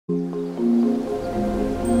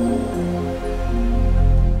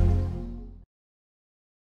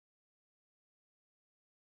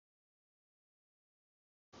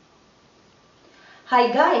Hi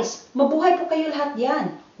guys! Mabuhay po kayo lahat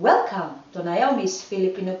yan! Welcome to Naomi's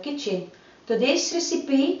Filipino Kitchen. Today's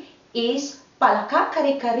recipe is Palaka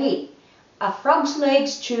Kare Kare, a frog's leg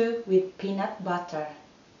stew with peanut butter.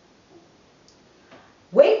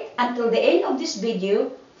 Wait until the end of this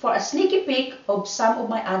video for a sneaky peek of some of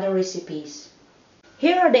my other recipes.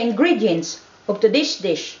 Here are the ingredients of today's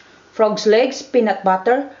dish: frog's legs, peanut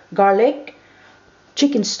butter, garlic,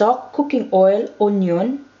 chicken stock, cooking oil,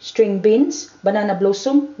 onion, string beans, banana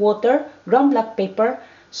blossom, water, ground black pepper,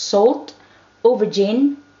 salt,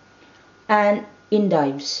 aubergine, and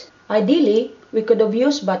endives. Ideally, we could have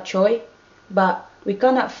used bok choy, but we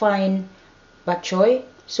cannot find bok choy,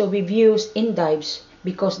 so we've used endives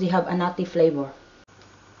because they have a nutty flavor.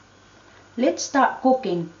 Let's start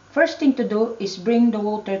cooking. First thing to do is bring the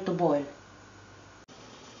water to boil.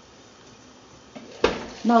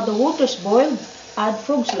 Now the water's boiled, add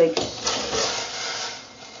frog's legs.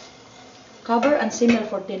 Cover and simmer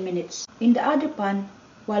for 10 minutes. In the other pan,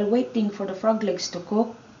 while waiting for the frog legs to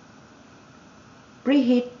cook,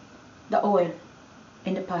 preheat the oil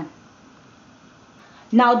in the pan.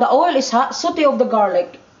 Now the oil is hot, saute of the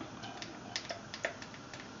garlic.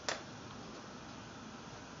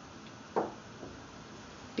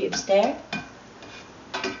 Beef stir.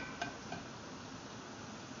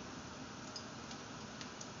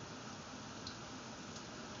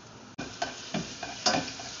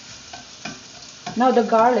 Now the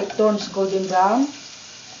garlic turns golden brown,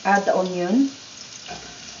 add the onion,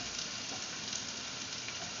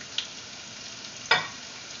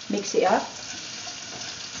 mix it up,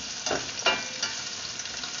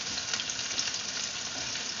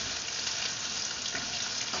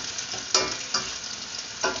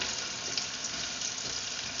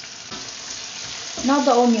 now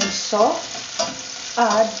the onion is soft,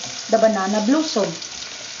 add the banana blossom.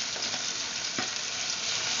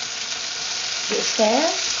 Stir.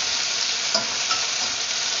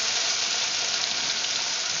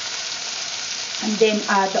 And then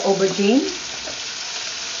add the aubergine,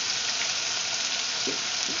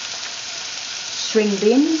 string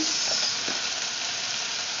beans,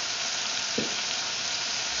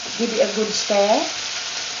 give it a good stir,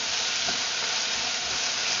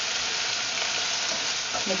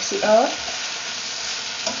 mix it up.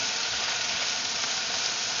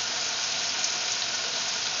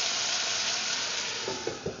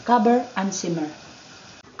 Cover and simmer.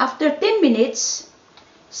 After 10 minutes,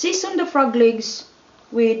 season the frog legs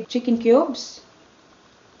with chicken cubes.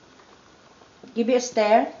 Give it a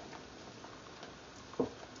stir.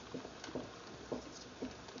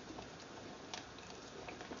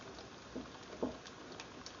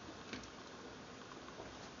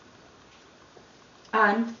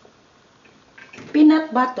 And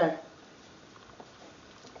peanut butter.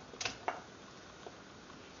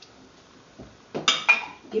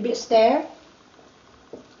 Give it a stir.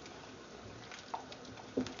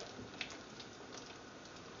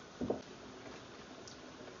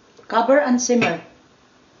 Cover and simmer.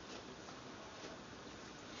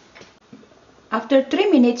 After 3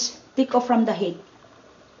 minutes, take off from the heat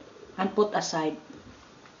and put aside.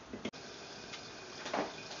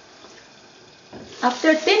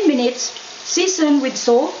 After 10 minutes, season with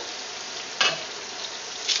salt,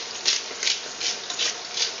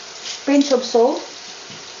 pinch of salt,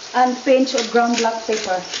 and pinch of ground black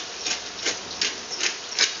pepper.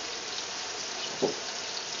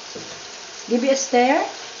 Give it a stir.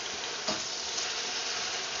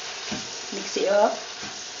 Mix it up.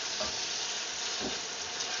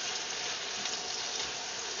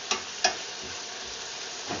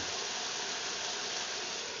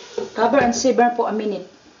 Cover and simmer for a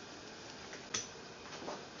minute.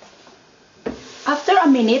 After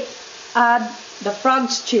a minute, add the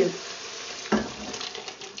frog stew.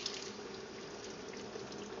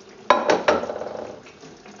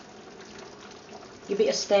 Give it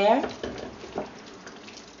a stir.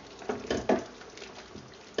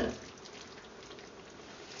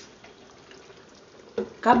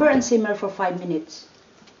 Cover and simmer for 5 minutes.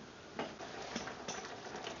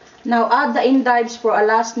 Now add the endives for a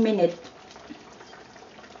last minute.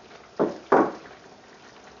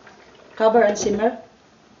 Cover and simmer.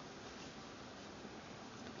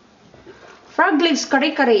 Frog legs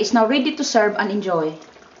kare kare is now ready to serve and enjoy.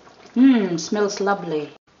 Smells lovely.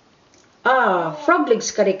 Frog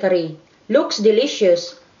legs kare kare looks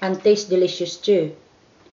delicious and tastes delicious too.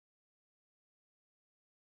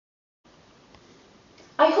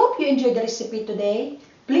 I hope you enjoyed the recipe today.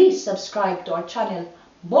 Please subscribe to our channel.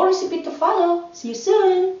 More recipe to follow. See you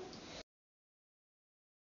soon.